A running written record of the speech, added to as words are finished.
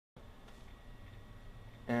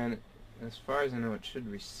And as far as I know, it should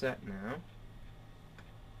reset now.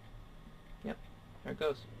 Yep, there it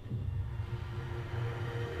goes.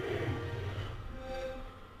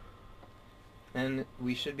 And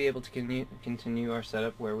we should be able to continue our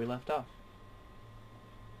setup where we left off.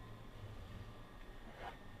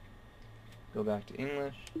 Go back to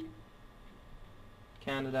English,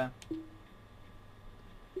 Canada,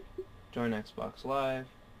 join Xbox Live,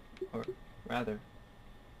 or rather,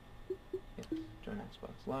 yes, join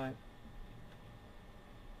Xbox Live.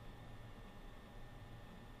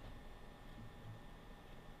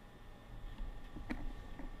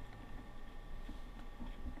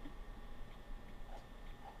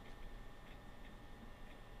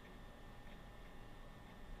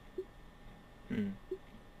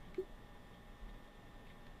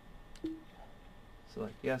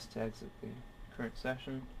 Select yes to exit the current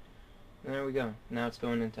session. And there we go. Now it's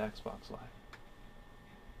going into Xbox Live.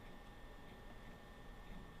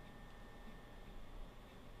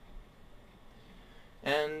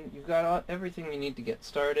 And you've got everything you need to get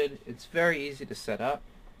started. It's very easy to set up.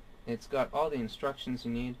 It's got all the instructions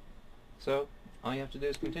you need. So all you have to do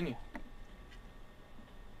is continue.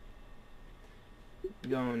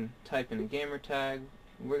 Go and type in a gamer tag.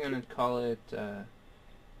 We're going to call it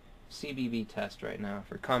CBB test right now,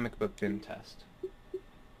 for comic book bin test.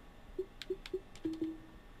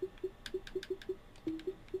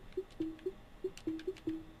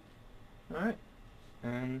 Alright,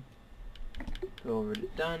 and go over to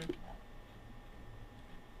done.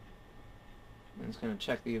 And it's going to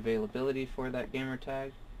check the availability for that gamer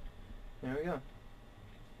tag. There we go.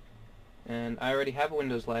 And I already have a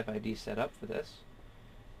Windows Live ID set up for this.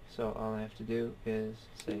 So all I have to do is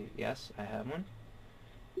say, yes, I have one.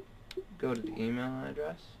 Go to the email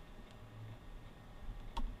address.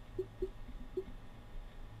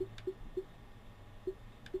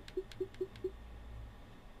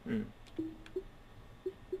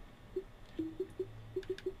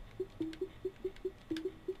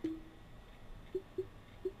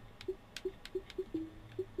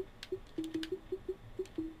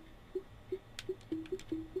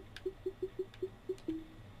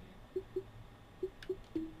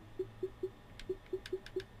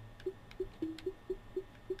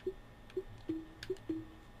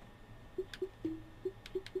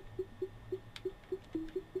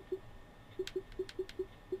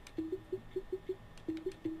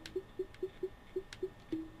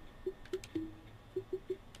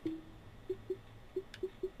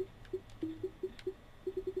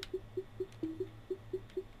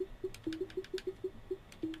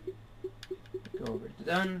 Go over to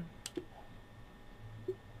done.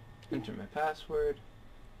 Enter my password.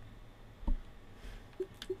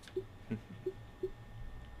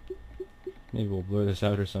 Maybe we'll blur this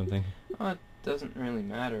out or something. Oh, it doesn't really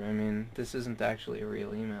matter. I mean, this isn't actually a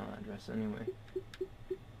real email address anyway.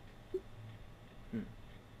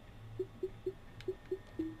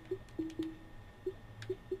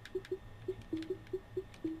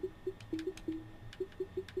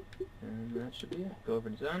 And that should be it. Go over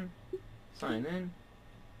to done. Sign in.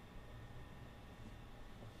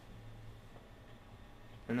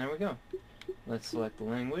 And there we go. Let's select the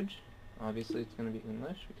language. Obviously it's going to be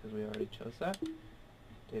English because we already chose that.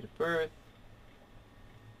 Date of birth.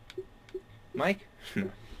 Mike? No.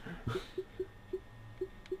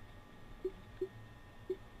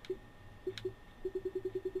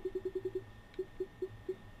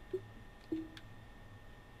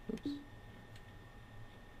 Oops.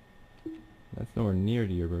 That's nowhere near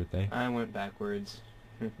to your birthday. I went backwards.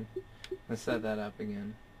 Let's set that up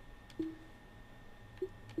again.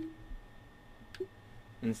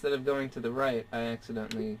 Instead of going to the right, I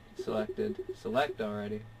accidentally selected select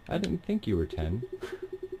already. I didn't think you were 10.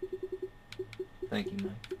 Thank you,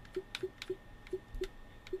 Mike.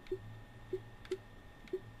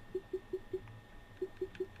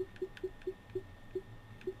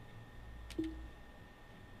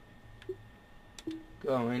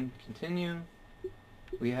 Go and continue.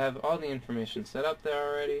 We have all the information set up there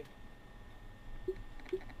already.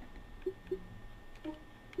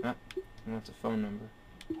 Ah, and that's a phone number.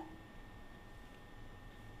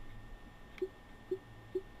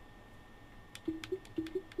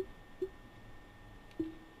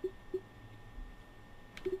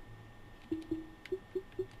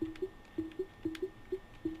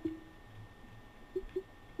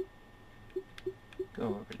 Go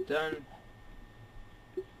over to done.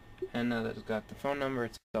 And now that it's got the phone number,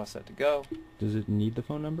 it's all set to go. Does it need the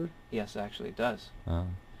phone number? Yes, actually it does. Oh.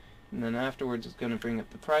 And then afterwards it's going to bring up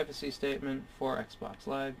the privacy statement for Xbox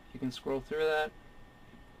Live. You can scroll through that,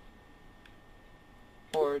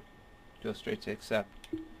 or go straight to accept.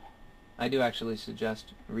 I do actually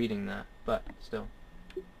suggest reading that, but still.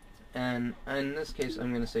 And in this case,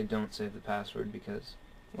 I'm going to say don't save the password because,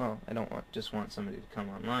 well, I don't just want somebody to come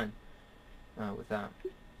online without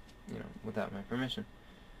my permission.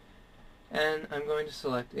 And I'm going to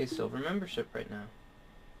select a silver membership right now.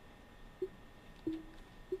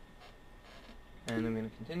 And I'm going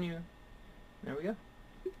to continue. There we go.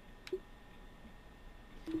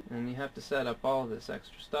 And you have to set up all this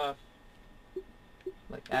extra stuff,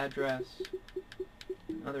 like address,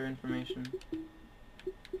 and other information.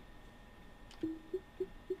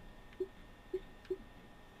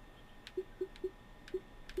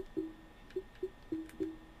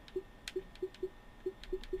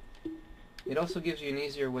 It also gives you an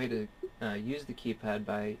easier way to use the keypad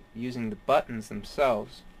by using the buttons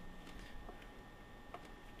themselves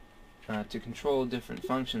to control different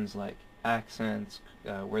functions like accents,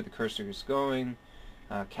 where the cursor is going,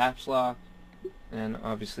 caps lock, and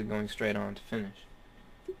obviously going straight on to finish.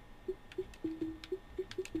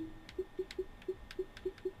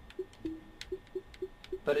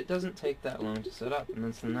 But it doesn't take that long to set up, and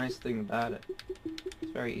that's the nice thing about it.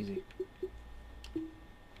 It's very easy.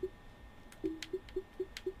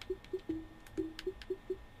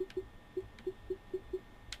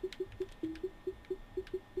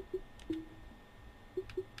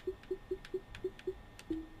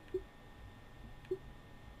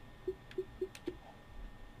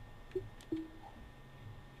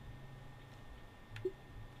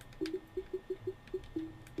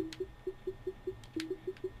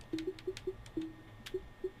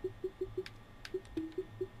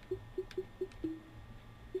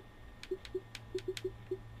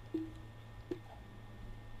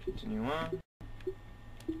 Continue on.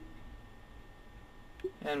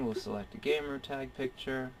 And we'll select a gamer tag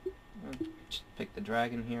picture. We'll just pick the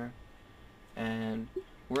dragon here. And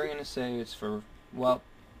we're going to say it's for, well,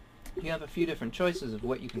 you have a few different choices of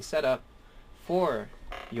what you can set up for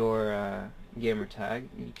your gamer tag.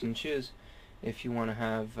 You can choose if you want to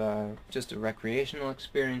have just a recreational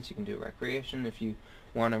experience, you can do recreation. If you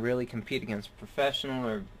want to really compete against professional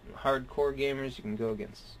or hardcore gamers, you can go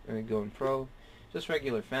in pro. Just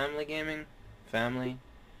regular family gaming, family,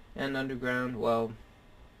 and underground, well,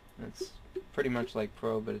 it's pretty much like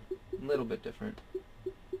pro, but a little bit different.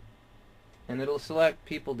 And it'll select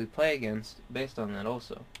people to play against based on that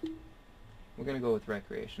also. We're going to go with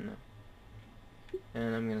recreation now.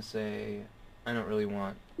 And I'm going to say I don't really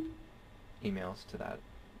want emails to that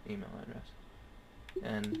email address.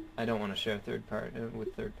 And I don't want to share with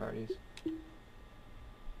third parties.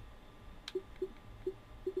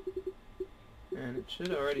 And it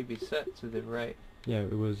should already be set to the right Yeah,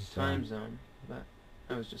 it was time zone, but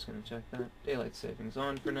I was just going to check that. Daylight savings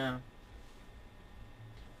on for now.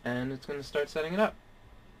 And it's going to start setting it up.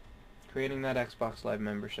 Creating that Xbox Live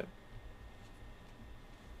membership.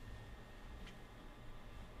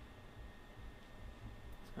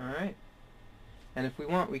 Alright. And if we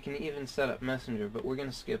want, we can even set up Messenger, but we're going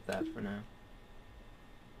to skip that for now.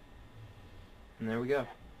 And there we go.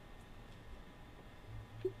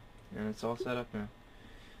 And it's all set up now.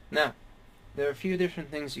 Now, there are a few different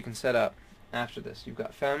things you can set up after this. You've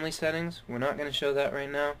got family settings. We're not going to show that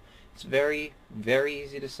right now. It's very, very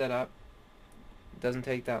easy to set up. It doesn't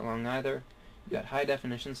take that long either. You've got high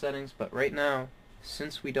definition settings, but right now,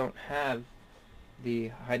 since we don't have the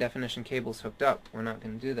high definition cables hooked up, we're not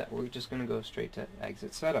going to do that. We're just going to go straight to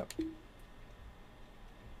exit setup.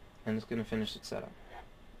 And it's going to finish its setup.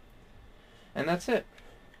 And that's it.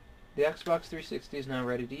 The Xbox 360 is now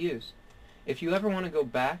ready to use. If you ever want to go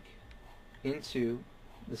back into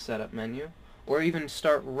the setup menu, or even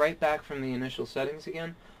start right back from the initial settings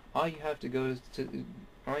again, all you have to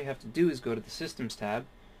do is go to the Systems tab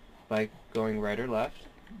by going right or left.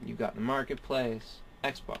 You've got the Marketplace,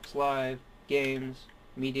 Xbox Live, Games,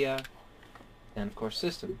 Media, and of course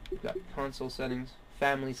System. You've got console settings,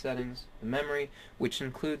 family settings, the memory, which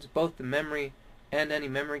includes both the memory and any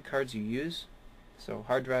memory cards you use. So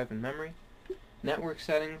hard drive and memory. Network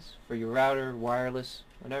settings for your router, wireless,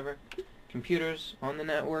 whatever. Computers on the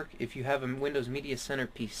network. If you have a Windows Media Center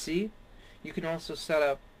PC, you can also set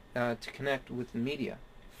up to connect with the media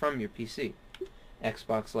from your PC.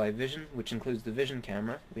 Xbox Live Vision, which includes the Vision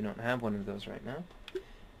camera. We don't have one of those right now.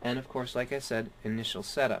 And of course, like I said, initial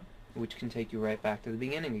setup, which can take you right back to the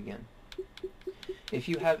beginning again. If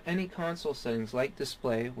you have any console settings like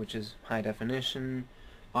display, which is high definition,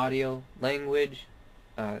 audio, language,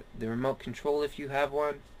 the remote control if you have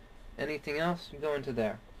one, anything else, you go into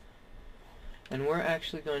there. And we're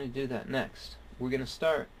actually going to do that next. We're going to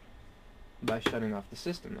start by shutting off the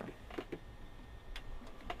system though.